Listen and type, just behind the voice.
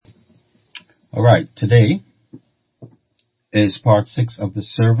All right, today is part 6 of the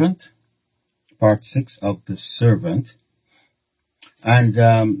Servant. Part 6 of the Servant. And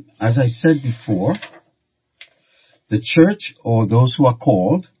as I said before, the church, or those who are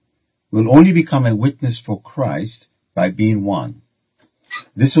called, will only become a witness for Christ by being one.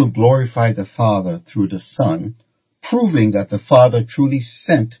 This will glorify the Father through the Son, proving that the Father truly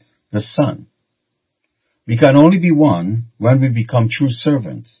sent the Son. We can only be one when we become true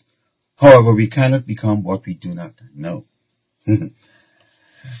servants. However, we cannot become what we do not know.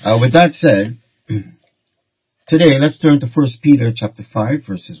 With that said, today let's turn to 1 Peter chapter 5,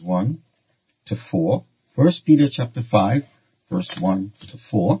 verses 1 to 4. 1 Peter chapter 5, verse 1 to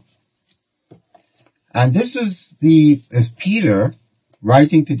 4. And this is Peter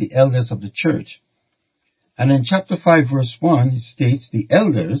writing to the elders of the church. And in chapter 5, verse 1, it states, "The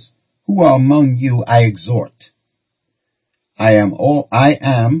elders who are among you I exhort. I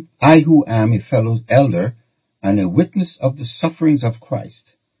who am a fellow elder and a witness of the sufferings of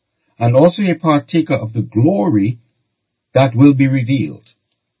Christ, and also a partaker of the glory that will be revealed.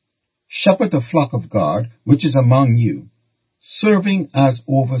 Shepherd the flock of God, which is among you, serving as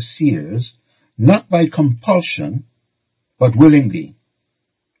overseers, not by compulsion, but willingly,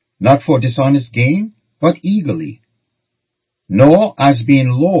 not for dishonest gain, but eagerly, nor as being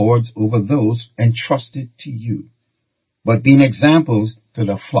lords over those entrusted to you, but being examples to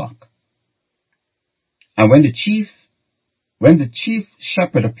the flock. And when the chief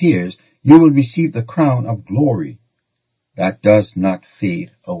shepherd appears, you will receive the crown of glory that does not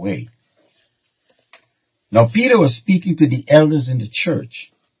fade away." Now, Peter was speaking to the elders in the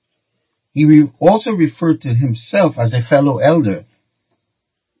church. He also referred to himself as a fellow elder,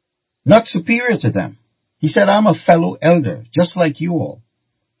 not superior to them. He said, "I'm a fellow elder, just like you all."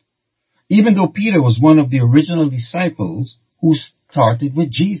 Even though Peter was one of the original disciples who started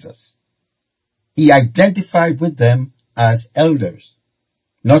with Jesus, he identified with them as elders,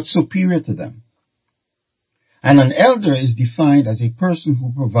 not superior to them. And an elder is defined as a person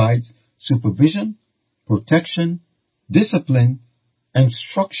who provides supervision, protection, discipline,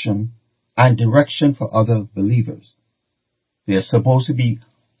 instruction, and direction for other believers. They are supposed to be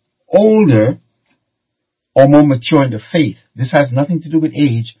older or more mature in the faith. This has nothing to do with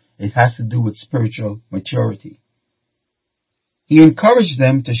age. It has to do with spiritual maturity. He encouraged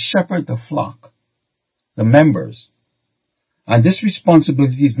them to shepherd the flock, the members. And this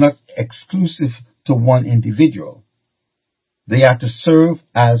responsibility is not exclusive to one individual. They are to serve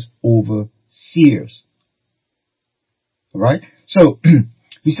as overseers. All right? So,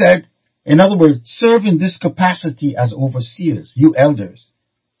 he said, in other words, serve in this capacity as overseers, you elders.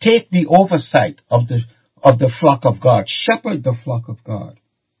 Take the oversight of the flock of God. Shepherd the flock of God.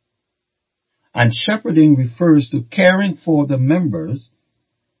 And shepherding refers to caring for the members,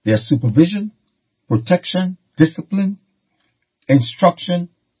 their supervision, protection, discipline, instruction,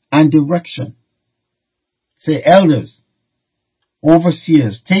 and direction. Say, elders,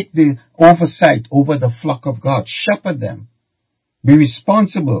 overseers, take the oversight over the flock of God. Shepherd them. Be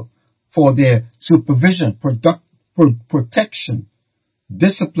responsible for their supervision, protection,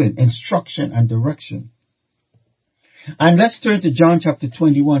 discipline, instruction, and direction. And let's turn to John chapter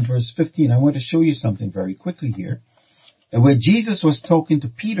 21, verse 15. I want to show you something very quickly here, where Jesus was talking to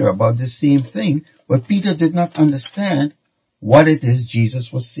Peter about the same thing, but Peter did not understand what it is Jesus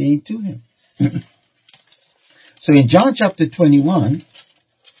was saying to him. So in John chapter 21,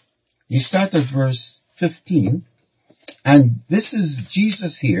 you start at verse 15, and this is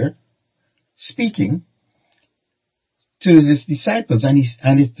Jesus here speaking to his disciples, and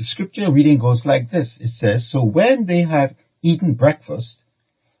the scripture reading goes like this. It says, "So when they had eaten breakfast,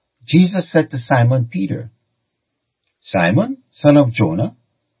 Jesus said to Simon Peter, 'Simon, son of Jonah,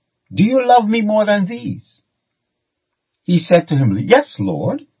 do you love me more than these?' He said to him, 'Yes,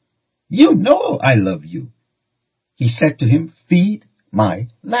 Lord, you know I love you.' He said to him, 'Feed my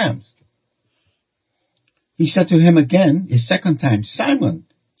lambs.' He said to him again a second time, 'Simon,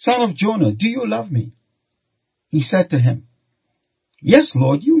 son of Jonah, do you love me?' He said to him, 'Yes,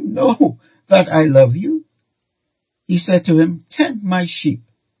 Lord, you know that I love you.' He said to him, 'Tend my sheep.'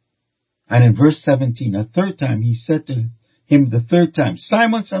 And in verse 17, a third time, he said to him the third time,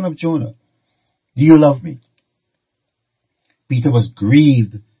 'Simon, son of Jonah, do you love me?' Peter was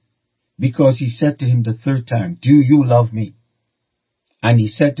grieved because he said to him the third time, 'Do you love me?' And he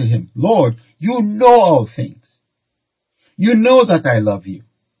said to him, 'Lord, you know all things. You know that I love you.'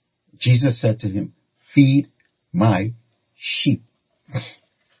 Jesus said to him, 'Feed my sheep.'"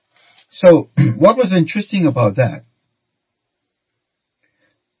 So, what was interesting about that?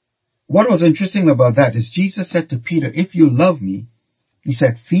 What was interesting about that is Jesus said to Peter, "If you love me," he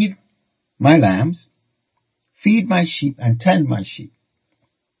said, "feed my lambs, feed my sheep, and tend my sheep.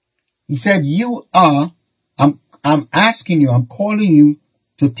 He said, I'm asking you, I'm calling you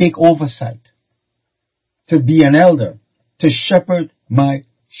to take oversight, to be an elder, to shepherd my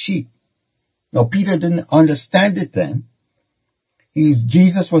sheep. Now, Peter didn't understand it then.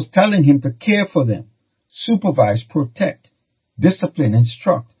 Jesus was telling him to care for them, supervise, protect, discipline,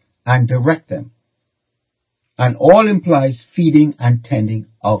 instruct, and direct them. And all implies feeding and tending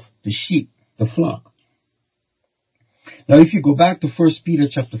of the sheep, the flock. Now, if you go back to 1 Peter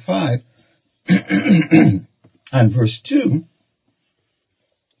chapter 5 and verse 2,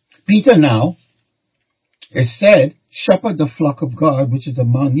 Peter now is said, shepherd the flock of God which is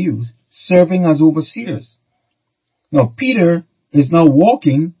among you, serving as overseers. Now, Peter is now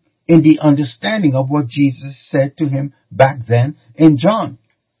walking in the understanding of what Jesus said to him back then in John,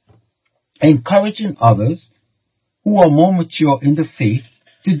 encouraging others who are more mature in the faith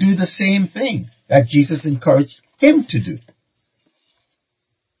to do the same thing that Jesus encouraged him to do.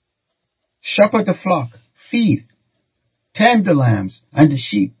 Shepherd the flock, feed, tend the lambs and the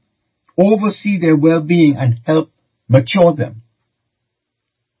sheep, oversee their well-being and help mature them.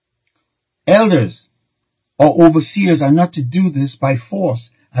 Elders or overseers are not to do this by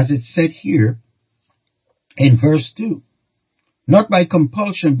force, as it said here in verse 2. Not by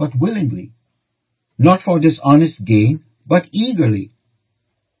compulsion, but willingly. Not for dishonest gain, but eagerly.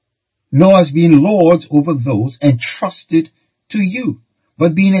 Nor as being lords over those entrusted to you,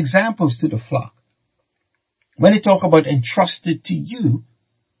 but being examples to the flock. When they talk about entrusted to you,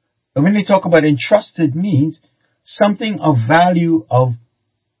 when they talk about entrusted means something of value of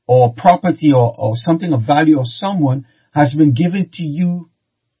or property or something of value of someone has been given to you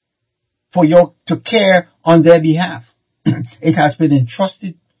for to care on their behalf. It has been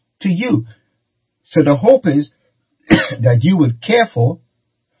entrusted to you. So the hope is that you would care for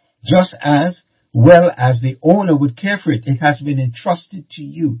just as well as the owner would care for it. It has been entrusted to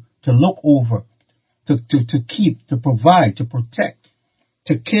you to look over, to keep, to provide, to protect,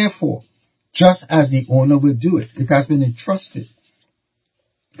 to care for, just as the owner would do it. It has been entrusted.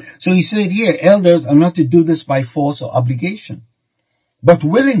 So he said here, elders are not to do this by force or obligation, but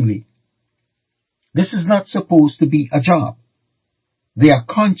willingly. This is not supposed to be a job. They are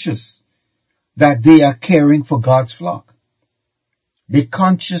conscious that they are caring for God's flock. They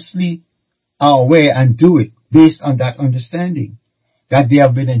consciously are aware and do it based on that understanding that they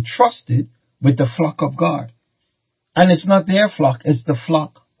have been entrusted with the flock of God. And it's not their flock, it's the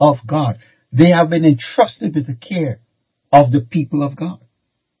flock of God. They have been entrusted with the care of the people of God.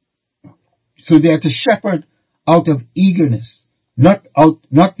 So they are to shepherd out of eagerness, not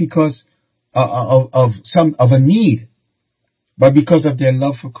because of a need, but because of their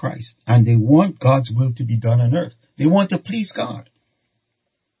love for Christ. And they want God's will to be done on earth. They want to please God.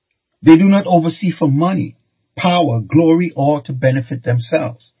 They do not oversee for money, power, glory, or to benefit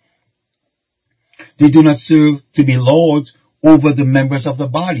themselves. They do not serve to be lords over the members of the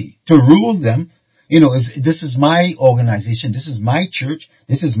body, to rule them. This is my organization, this is my church,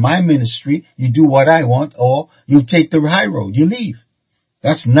 this is my ministry. You do what I want, or you take the high road, you leave.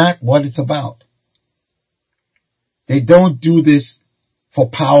 That's not what it's about. They don't do this for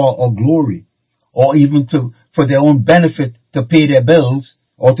power or glory, or even for their own benefit, to pay their bills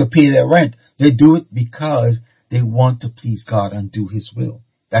or to pay their rent. They do it because they want to please God and do His will,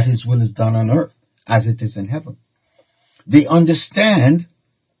 that His will is done on earth as it is in heaven. They understand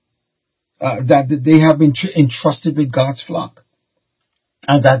that they have been entrusted with God's flock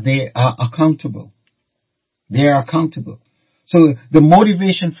and that they are accountable. They are accountable. So the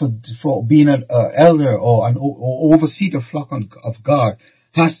motivation for being an elder or oversee the flock of God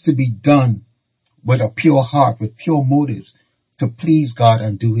has to be done with a pure heart, with pure motives to please God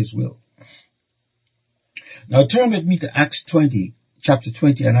and do His will. Now turn with me to Acts 20, chapter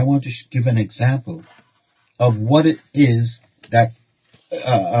 20, and I want to give an example of what it is that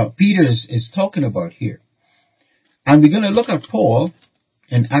Peter is talking about here. And we're going to look at Paul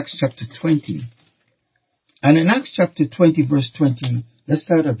in Acts chapter 20. And in Acts chapter 20, verse 20, let's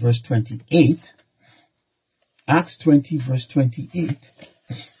start at verse 28. Acts 20, verse 28.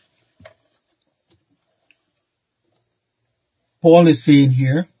 Paul is saying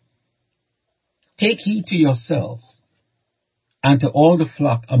here, take heed to yourselves and to all the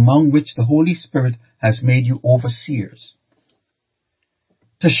flock among which the Holy Spirit has made you overseers,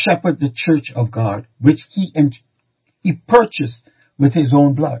 to shepherd the church of God, which he purchased with his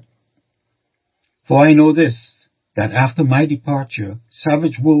own blood. For I know this, that after my departure,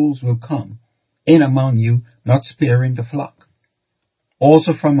 savage wolves will come in among you, not sparing the flock.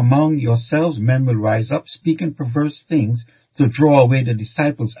 Also from among yourselves men will rise up, speaking perverse things to draw away the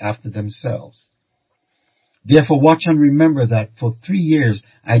disciples after themselves. Therefore watch and remember that for 3 years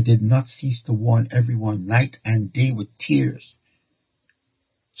I did not cease to warn everyone night and day with tears.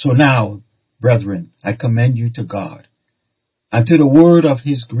 So now, brethren, I commend you to God and to the word of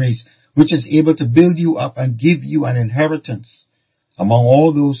his grace, which is able to build you up and give you an inheritance among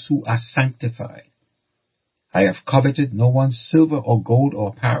all those who are sanctified. I have coveted no one's silver or gold or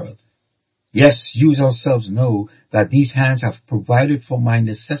apparel. Yes, you yourselves know that these hands have provided for my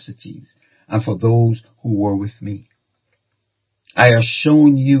necessities and for those who were with me. I have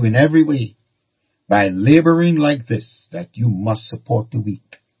shown you in every way, by laboring like this, that you must support the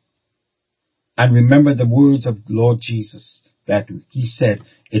weak. And remember the words of the Lord Jesus, that he said,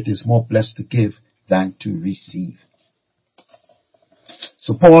 it is more blessed to give than to receive.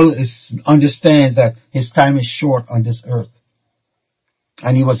 So Paul understands that his time is short on this earth.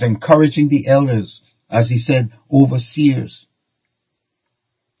 And he was encouraging the elders, as he said, overseers.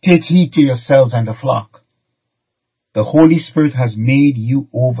 Take heed to yourselves and the flock. The Holy Spirit has made you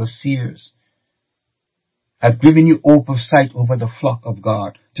overseers, has given you oversight over the flock of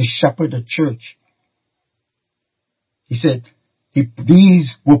God, to shepherd the church. He said,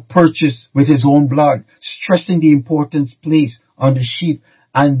 these were purchased with his own blood, stressing the importance placed on the sheep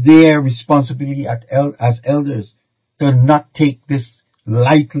and their responsibility as elders to not take this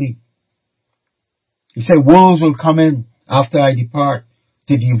lightly. He said, wolves will come in after I depart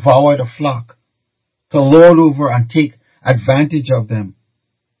to devour the flock, to lord over and take advantage of them.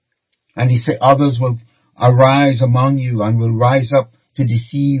 And he said, others will arise among you and will rise up to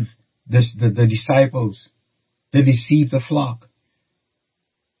deceive the disciples, to deceive the flock.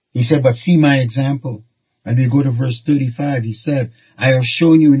 He said, but see my example. And we go to verse 35. He said, I have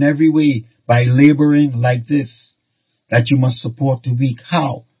shown you in every way by laboring like this, that you must support the weak.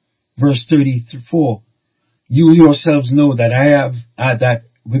 How? Verse 34. You yourselves know that I have, that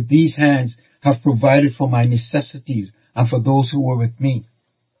with these hands have provided for my necessities and for those who were with me.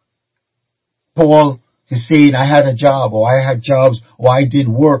 Paul is saying, I had a job, or I had jobs, or I did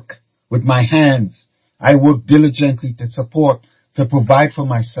work with my hands. I worked diligently to support, to provide for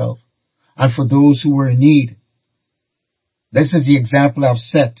myself and for those who were in need. This is the example I've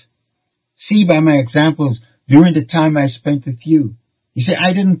set. See by my examples during the time I spent with you. You see,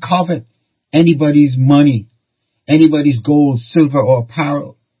 I didn't covet anybody's money, anybody's gold, silver, or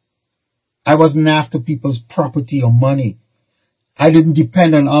apparel. I wasn't after people's property or money. I didn't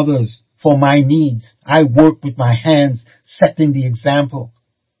depend on others for my needs. I worked with my hands, setting the example.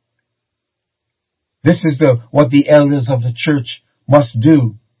 This is what the elders of the church must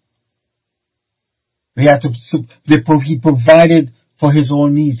do. He provided for his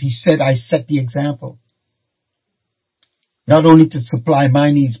own needs. He said, I set the example. Not only to supply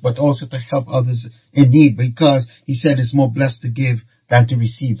my needs, but also to help others in need, because he said it's more blessed to give than to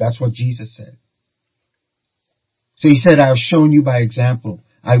receive. That's what Jesus said. So he said, I have shown you by example.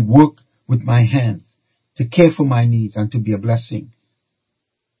 I work with my hands to care for my needs and to be a blessing.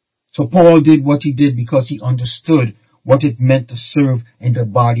 So Paul did what he did because he understood what it meant to serve in the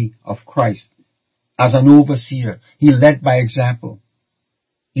body of Christ. As an overseer, he led by example.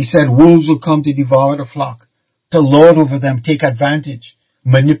 He said, wolves will come to devour the flock, to lord over them, take advantage,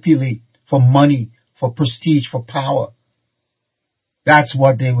 manipulate for money, for prestige, for power. That's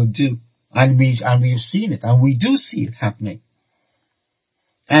what they will do. And we've seen it, and we do see it happening.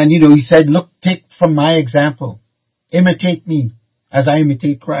 And he said, look, take from my example. Imitate me as I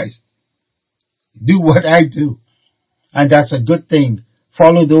imitate Christ. Do what I do. And that's a good thing.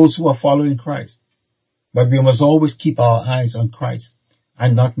 Follow those who are following Christ. But we must always keep our eyes on Christ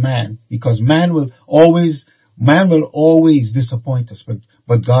and not man, because man will always disappoint us,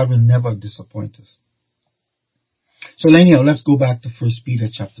 but God will never disappoint us. So anyhow, let's go back to 1 Peter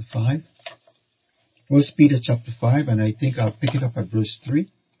chapter 5. 1 Peter chapter 5, and I think I'll pick it up at verse 3,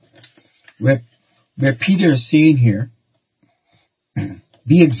 where Peter is saying here,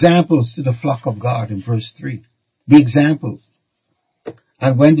 be examples to the flock of God in verse 3. Be examples.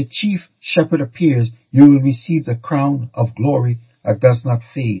 And when the chief shepherd appears, you will receive the crown of glory that does not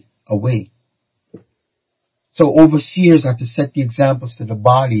fade away. So overseers are to set the examples to the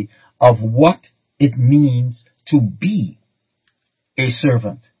body of what it means to be a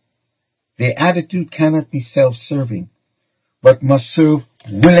servant. Their attitude cannot be self-serving, but must serve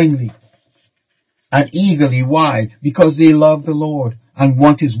willingly and eagerly. Why? Because they love the Lord and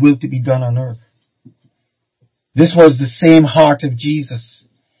want His will to be done on earth. This was the same heart of Jesus.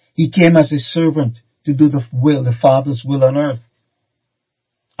 He came as a servant to do the Father's will on earth.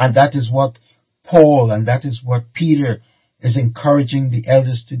 And that is what Paul and that is what Peter is encouraging the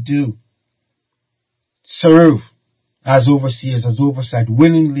elders to do. Serve as overseers, as oversight,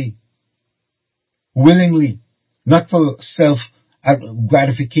 willingly, not for self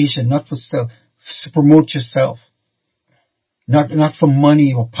gratification, not for self, to promote yourself, not for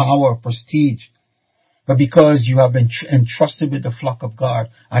money or power or prestige, but because you have been entrusted with the flock of God,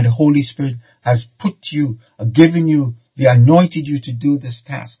 and the Holy Spirit has put you, given you, anointed you to do this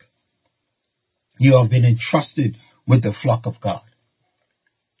task. You have been entrusted with the flock of God.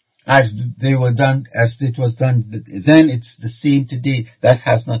 As it was done then, it's the same today. That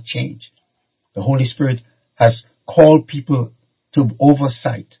has not changed. The Holy Spirit has called people to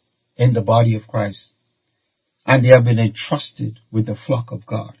oversight in the body of Christ, and they have been entrusted with the flock of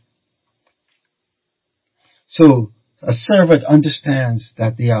God. So a servant understands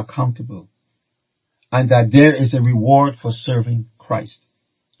that they are accountable and that there is a reward for serving Christ.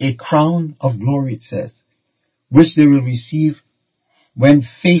 A crown of glory, it says, which they will receive when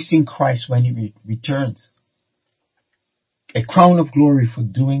facing Christ when he returns. A crown of glory for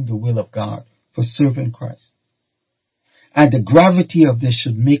doing the will of God, for serving Christ. And the gravity of this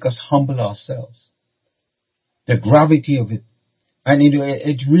should make us humble ourselves. The gravity of it. And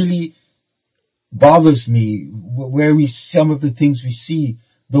it really bothers me where some of the things we see,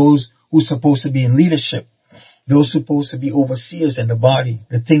 those who are supposed to be in leadership, those supposed to be overseers in the body,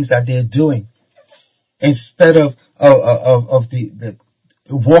 the things that they're doing, instead of the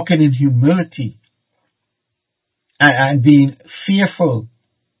walking in humility and being fearful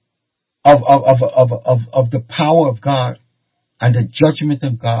of the power of God and the judgment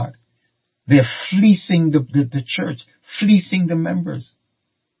of God. They're fleecing the church, fleecing the members.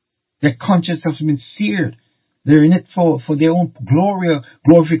 Their conscience has been seared. They're in it for their own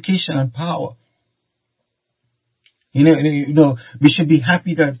glorification and power. You know, we should be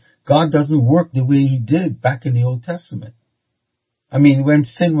happy that God doesn't work the way he did back in the Old Testament. I mean, when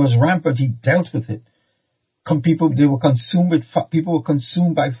sin was rampant, he dealt with it. People were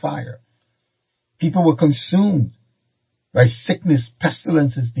consumed by fire. People were consumed by sickness,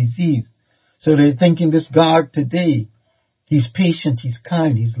 pestilences, disease. So they're thinking this God today, he's patient, he's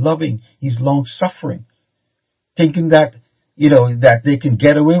kind, he's loving, he's long-suffering. Thinking that, that they can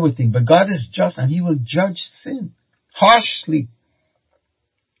get away with things. But God is just and he will judge sin harshly.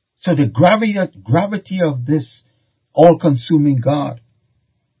 So the gravity of this all-consuming God,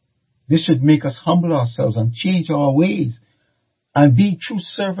 this should make us humble ourselves and change our ways and be true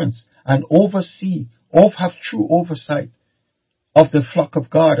servants and have true oversight of the flock of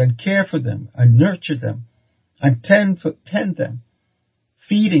God and care for them and nurture them and tend them,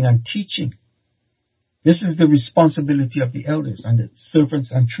 feeding and teaching. This is the responsibility of the elders and the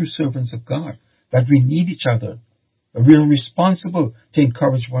servants and true servants of God, that we need each other. We are responsible to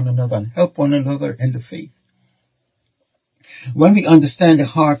encourage one another and help one another in the faith. When we understand the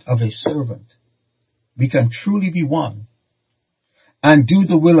heart of a servant, we can truly be one and do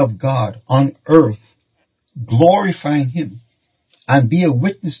the will of God on earth, glorifying him, and be a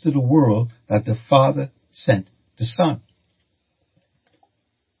witness to the world that the Father sent the Son.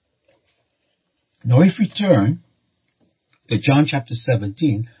 Now if we turn to John chapter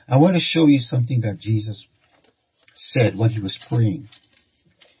 17, I want to show you something that Jesus said when he was praying,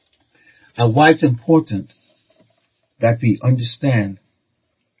 and why it's important that we understand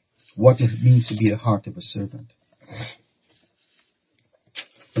what it means to be the heart of a servant.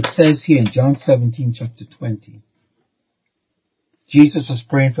 It says here in John 17 chapter 20, Jesus was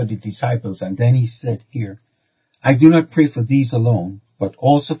praying for the disciples, and then he said here, I do not pray for these alone, but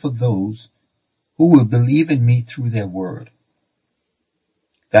also for those who will believe in me through their word,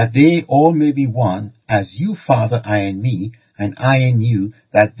 that they all may be one, as you, Father, are in me, and I in you,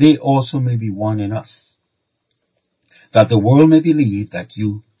 that they also may be one in us, that the world may believe that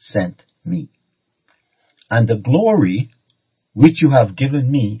you sent me. And the glory which you have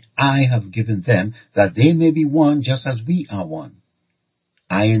given me, I have given them, that they may be one just as we are one.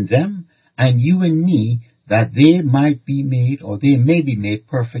 I in them, and you in me, that they might be made, or they may be made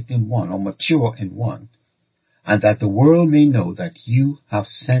perfect in one, or mature in one, and that the world may know that you have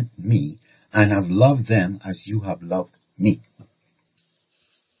sent me, and have loved them as you have loved me.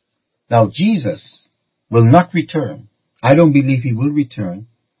 Now Jesus will not return. I don't believe he will return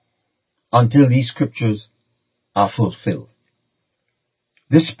until these scriptures are fulfilled.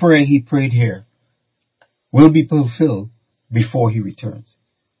 This prayer he prayed here will be fulfilled before he returns.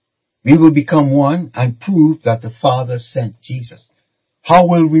 We will become one and prove that the Father sent Jesus. How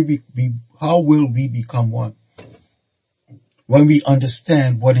will we become one? When we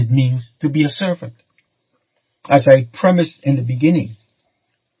understand what it means to be a servant. As I premised in the beginning,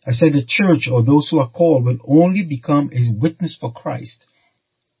 I said the church, or those who are called, will only become a witness for Christ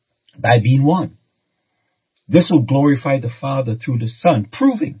by being one. This will glorify the Father through the Son,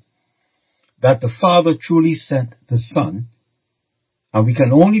 proving that the Father truly sent the Son, and we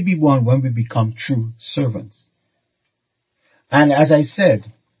can only be one when we become true servants. And as I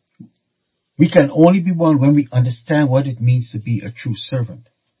said, we can only be one when we understand what it means to be a true servant.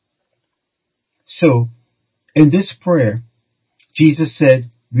 So, in this prayer, Jesus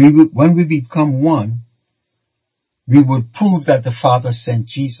said, when we become one, we would prove that the Father sent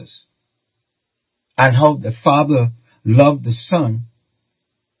Jesus. And how the Father loved the Son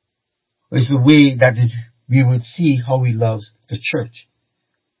is the way that we would see how He loves the church.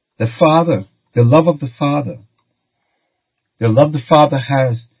 The Father, the love of the Father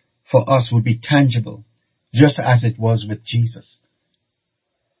has for us will be tangible, just as it was with Jesus.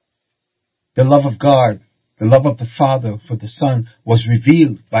 The love of God, the love of the Father for the Son was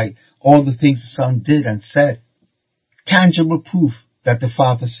revealed by all the things the Son did and said. Tangible proof that the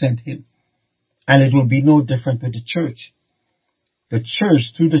Father sent Him. And it will be no different with the church. The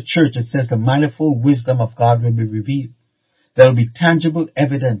church, through the church, it says the manifold wisdom of God will be revealed. There will be tangible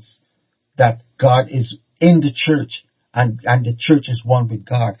evidence that God is in the church and the church is one with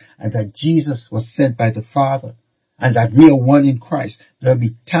God, and that Jesus was sent by the Father, and that we are one in Christ. There will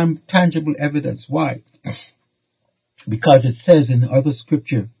be tangible evidence. Why? Because it says in other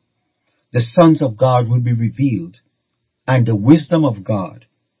scripture, the sons of God will be revealed, and the wisdom of God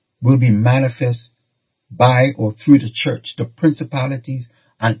will be manifest by or through the church, the principalities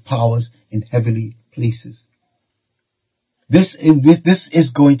and powers in heavenly places. This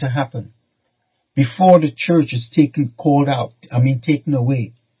is going to happen before the church is taken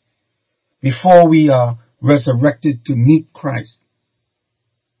away. Before we are resurrected to meet Christ.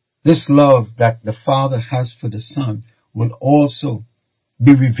 This love that the Father has for the Son will also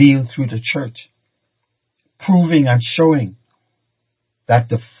be revealed through the church, proving and showing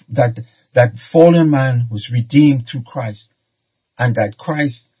that that fallen man was redeemed through Christ, and that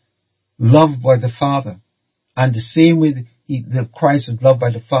Christ loved by the Father, and the same way that Christ is loved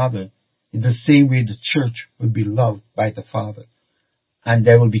by the Father, in the same way the church will be loved by the Father. And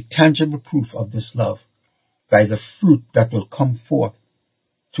there will be tangible proof of this love by the fruit that will come forth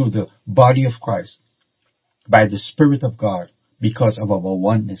to the body of Christ, by the Spirit of God, because of our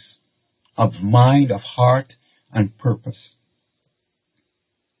oneness of mind, of heart, and purpose.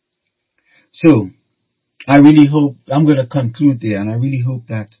 So, I really hope, I'm going to conclude there, and I really hope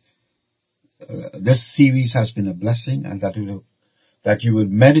that this series has been a blessing, and that you will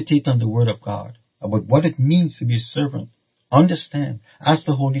meditate on the Word of God, about what it means to be a servant. Understand, ask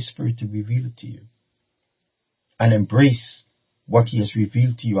the Holy Spirit to reveal it to you, and embrace what He has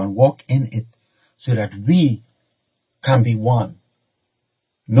revealed to you, and walk in it, so that we can be one.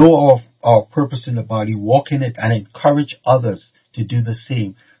 Know our purpose in the body, walk in it, and encourage others to do the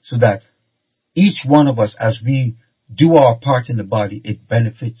same, so that each one of us, as we do our part in the body, it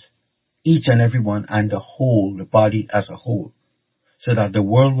benefits each and every one and the body as a whole, so that the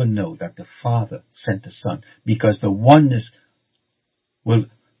world will know that the Father sent the Son, because the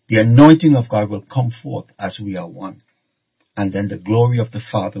anointing of God will come forth as we are one, and then the glory of the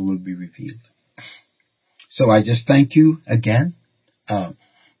Father will be revealed. So I just thank you again.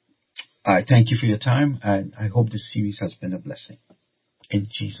 I thank you for your time, and I hope this series has been a blessing. In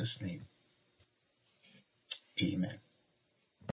Jesus' name, amen.